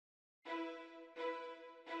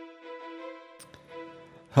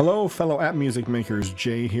Hello fellow app music makers,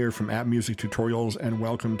 Jay here from App Music Tutorials, and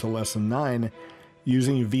welcome to Lesson 9,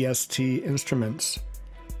 using VST Instruments.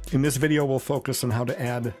 In this video we'll focus on how to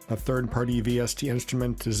add a third-party VST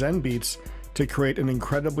instrument to Zenbeats to create an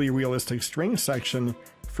incredibly realistic string section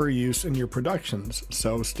for use in your productions,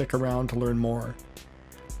 so stick around to learn more.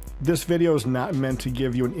 This video is not meant to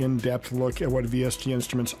give you an in-depth look at what VST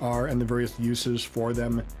instruments are and the various uses for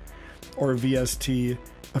them, or VST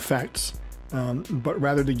effects. But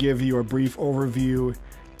rather to give you a brief overview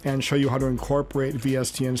and show you how to incorporate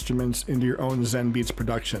VST instruments into your own Zenbeats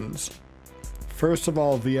productions. First of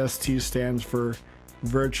all, VST stands for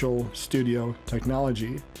Virtual Studio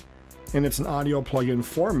Technology, and it's an audio plugin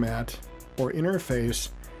format or interface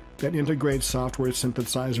that integrates software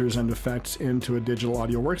synthesizers and effects into a digital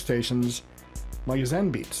audio workstations like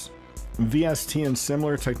Zenbeats. VST and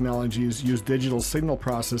similar technologies use digital signal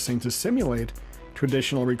processing to simulate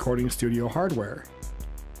traditional recording studio hardware.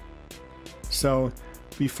 So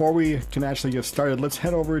before we can actually get started, let's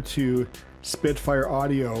head over to Spitfire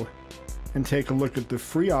Audio and take a look at the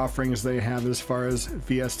free offerings they have as far as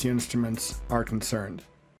VST instruments are concerned.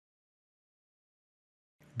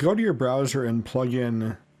 Go to your browser and plug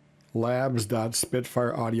in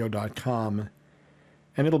labs.spitfireaudio.com,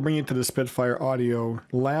 and it'll bring you to the Spitfire Audio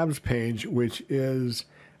Labs page, which is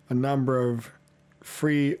a number of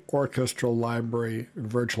free orchestral library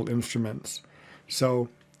virtual instruments. So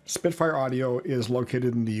Spitfire Audio is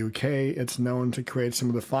located in the UK. It's known to create some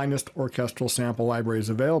of the finest orchestral sample libraries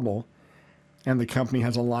available, and the company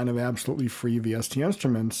has a line of absolutely free VST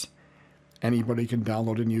instruments anybody can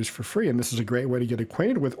download and use for free. And this is a great way to get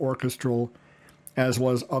acquainted with orchestral as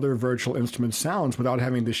well as other virtual instrument sounds without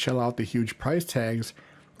having to shell out the huge price tags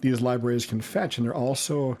these libraries can fetch. And they're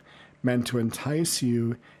also meant to entice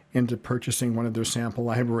you into purchasing one of their sample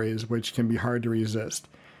libraries, which can be hard to resist.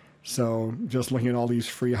 So just looking at all these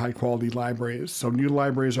free high-quality libraries. So new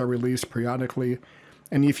libraries are released periodically,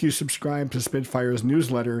 and if you subscribe to Spitfire's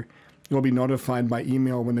newsletter, you'll be notified by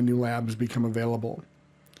email when the new labs become available.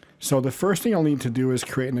 So the first thing you'll need to do is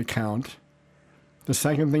create an account. The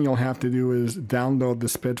second thing you'll have to do is download the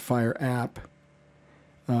Spitfire app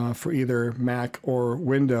for either Mac or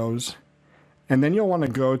Windows. And then you'll want to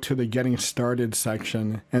go to the Getting Started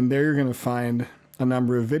section, and there you're going to find a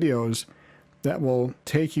number of videos that will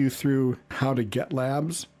take you through how to get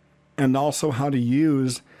labs and also how to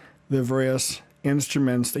use the various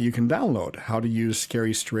instruments that you can download, how to use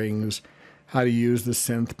scary strings, how to use the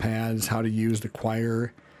synth pads, how to use the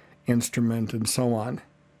choir instrument, and so on.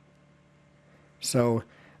 So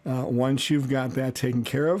once you've got that taken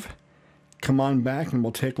care of, come on back and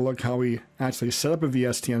we'll take a look how we actually set up a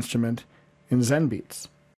VST instrument in Zenbeats.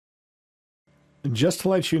 Just to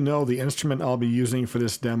let you know, the instrument I'll be using for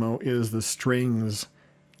this demo is the strings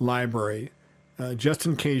library, just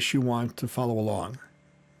in case you want to follow along.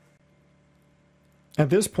 At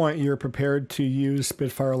this point, you're prepared to use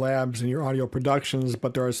Spitfire Labs in your audio productions,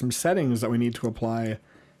 but there are some settings that we need to apply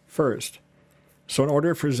first. So in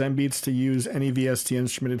order for Zenbeats to use any VST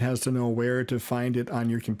instrument, it has to know where to find it on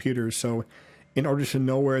your computer. So in order to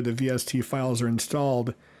know where the VST files are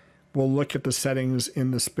installed, we'll look at the settings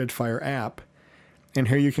in the Spitfire app. And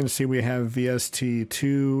here you can see we have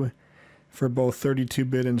VST2 for both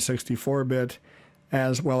 32-bit and 64-bit,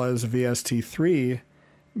 as well as VST3,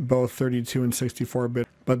 both 32 and 64-bit.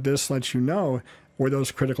 But this lets you know where those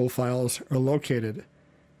critical files are located.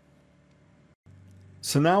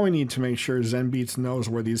 So now we need to make sure Zenbeats knows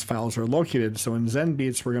where these files are located. So in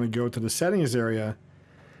Zenbeats, we're going to go to the settings area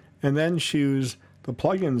and then choose the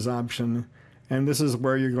plugins option. And this is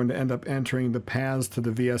where you're going to end up entering the paths to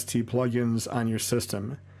the VST plugins on your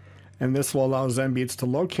system. And this will allow Zenbeats to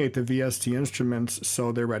locate the VST instruments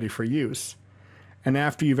so they're ready for use. And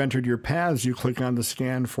after you've entered your paths, you click on the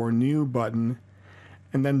Scan for New button,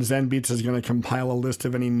 and then Zenbeats is going to compile a list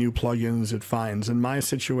of any new plugins it finds. In my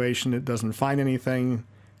situation, it doesn't find anything,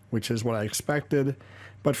 which is what I expected.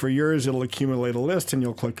 But for yours, it'll accumulate a list, and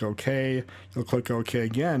you'll click OK. You'll click OK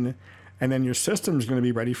again, and then your system's going to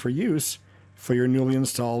be ready for use for your newly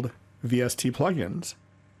installed VST plugins.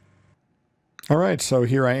 All right, so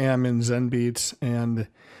here I am in Zenbeats, and I'm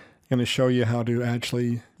going to show you how to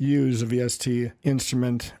actually use a VST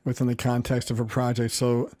instrument within the context of a project.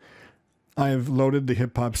 So I've loaded the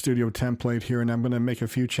Hip Hop Studio template here, and I'm going to make a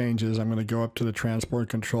few changes. I'm going to go up to the transport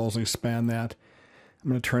controls, expand that.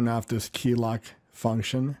 I'm going to turn off this key lock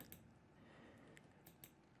function,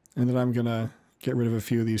 and then I'm going to get rid of a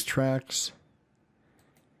few of these tracks.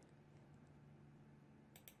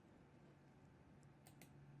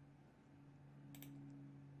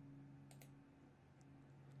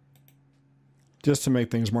 Just to make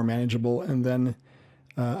things more manageable. And then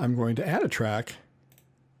I'm going to add a track,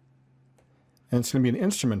 and it's going to be an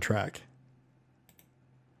instrument track.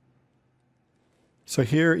 So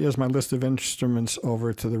here is my list of instruments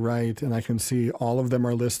over to the right, and I can see all of them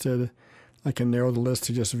are listed. I can narrow the list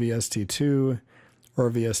to just VST2 or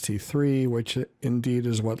VST3, which indeed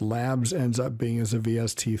is what Labs ends up being as a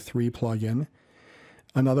VST3 plugin.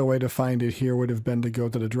 Another way to find it here would have been to go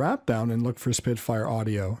to the drop-down and look for Spitfire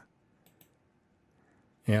Audio.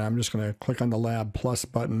 And I'm just going to click on the Lab Plus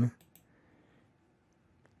button.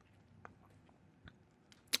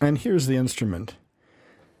 And here's the instrument.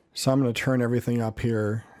 So I'm going to turn everything up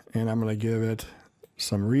here, and I'm going to give it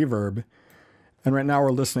some reverb. And right now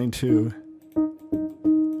we're listening to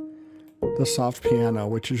the soft piano,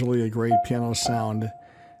 which is really a great piano sound.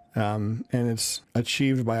 And it's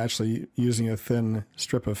achieved by actually using a thin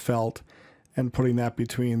strip of felt and putting that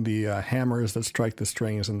between the hammers that strike the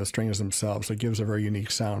strings and the strings themselves. So it gives a very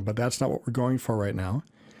unique sound, but that's not what we're going for right now.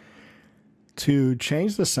 To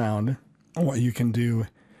change the sound, what you can do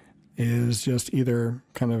is just either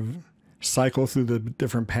kind of cycle through the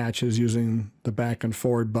different patches using the back and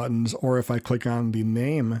forward buttons, or if I click on the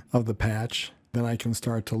name of the patch, then I can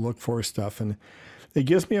start to look for stuff. And it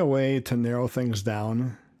gives me a way to narrow things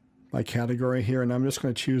down by category here, and I'm just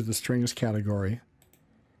going to choose the strings category.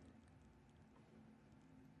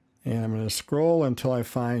 And I'm going to scroll until I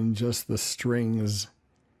find just the strings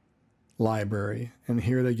library. And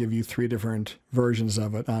here they give you 3 different versions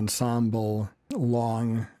of it: ensemble,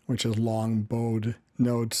 long, which is long bowed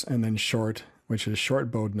notes, and then short, which is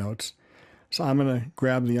short bowed notes. So I'm going to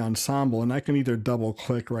grab the ensemble, and I can either double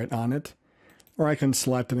click right on it, or I can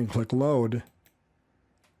select it and click load,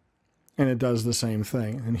 and it does the same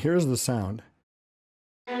thing. And here's the sound.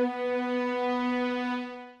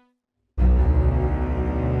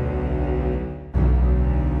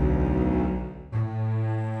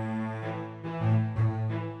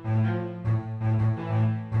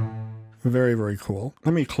 Very, very cool.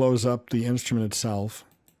 Let me close up the instrument itself,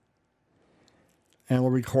 and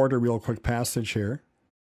we'll record a real quick passage here.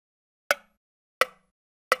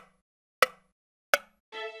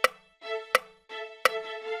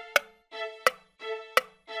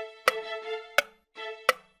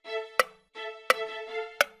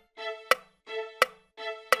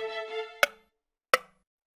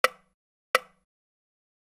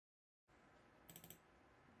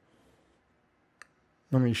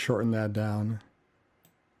 Let me shorten that down.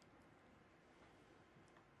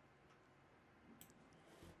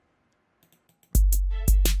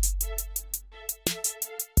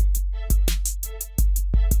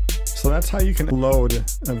 So that's how you can load a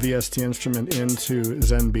VST instrument into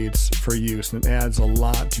Zenbeats for use, and it adds a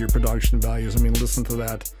lot to your production values. I mean, listen to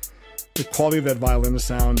that. The quality of that violin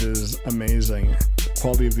sound is amazing. The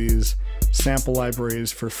quality of these sample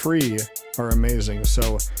libraries for free are amazing.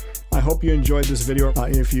 So I hope you enjoyed this video.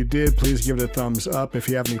 If you did, please give it a thumbs up. If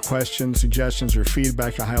you have any questions, suggestions, or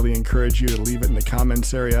feedback, I highly encourage you to leave it in the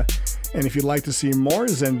comments area. And if you'd like to see more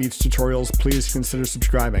Zenbeats tutorials, please consider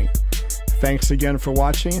subscribing. Thanks again for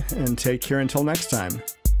watching, and take care until next time.